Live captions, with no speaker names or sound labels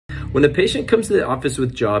When a patient comes to the office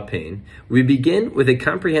with jaw pain, we begin with a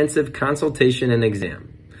comprehensive consultation and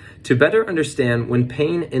exam to better understand when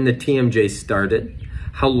pain in the TMJ started,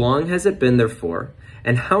 how long has it been there for,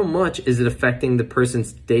 and how much is it affecting the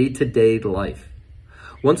person's day-to-day life.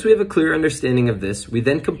 Once we have a clear understanding of this, we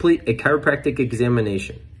then complete a chiropractic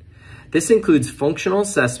examination. This includes functional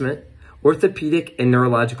assessment, orthopedic and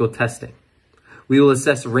neurological testing. We will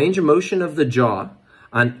assess range of motion of the jaw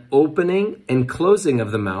on opening and closing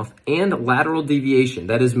of the mouth and lateral deviation,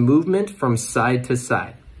 that is movement from side to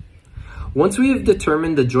side. Once we have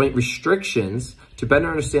determined the joint restrictions to better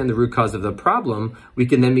understand the root cause of the problem, we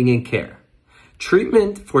can then begin care.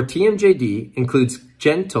 Treatment for TMJD includes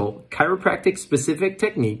gentle chiropractic specific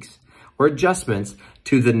techniques or adjustments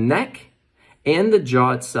to the neck and the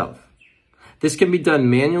jaw itself. This can be done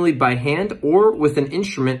manually by hand or with an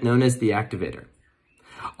instrument known as the activator.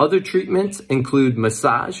 Other treatments include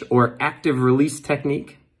massage or active release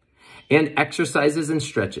technique and exercises and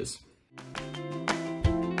stretches.